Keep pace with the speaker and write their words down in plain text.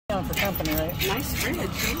on for company, right? Nice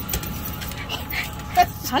fridge.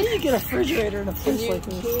 How do you get a refrigerator in a place like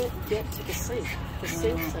this? You can't get to the sink. The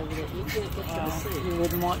sink's over there. You can't get to the sink. You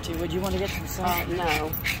wouldn't want to. Would you want to get to the sink?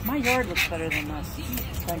 No. My yard looks better than this.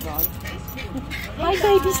 Thank God. Hi,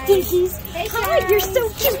 baby stinkies. Hi, you're so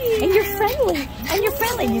cute. And you're friendly. And you're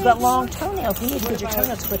friendly. And you got long toenails. You need to get your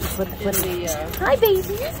toenails clipped. Hi, babies.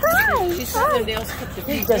 Hi. She said her nails clipped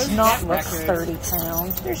the He does not look 30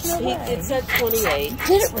 pounds. There's no way. It said 28.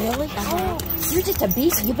 Did it really? Oh, you're just a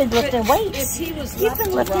beast. You've been lifting weights. If he was You've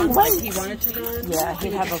been lifting like weights. he wanted to run, Yeah,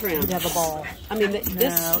 he'd have a ball. I mean,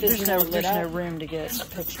 No, there's no room to get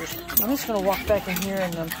pictures. I'm just going to walk back in here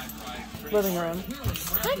in the living room.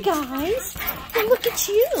 Hi, guys. Well, look at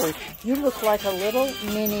you. You look like a little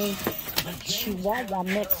mini Chihuahua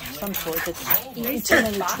mix of some sort that's eating too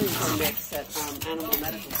many treats. mix at Animal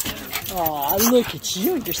Medical Center. Aw, look at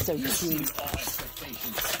you. You're so cute.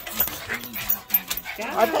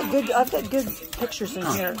 I've got good pictures in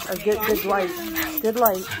here. Or good light. Good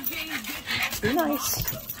light. Be nice.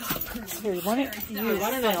 Here, why don't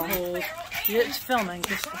you film? It's filming.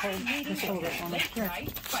 Just hold it on me. Here.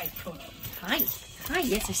 Hi. Hi,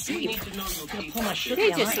 yes, I see you. I'm gonna pull my shit They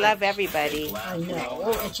down. just love everybody. I know.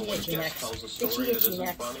 Oh, itchy necks. Itchy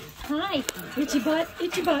necks. Hi. Itchy butt.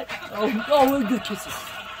 Itchy butt. Oh, good kisses.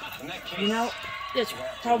 You know, it's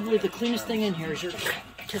probably the cleanest thing in here is your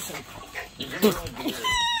kissing.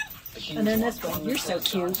 And then this one, you're so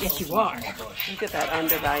cute. Yes, you are. Look at that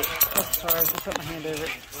underbite. Oh, sorry, I put my hand over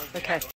it. Okay.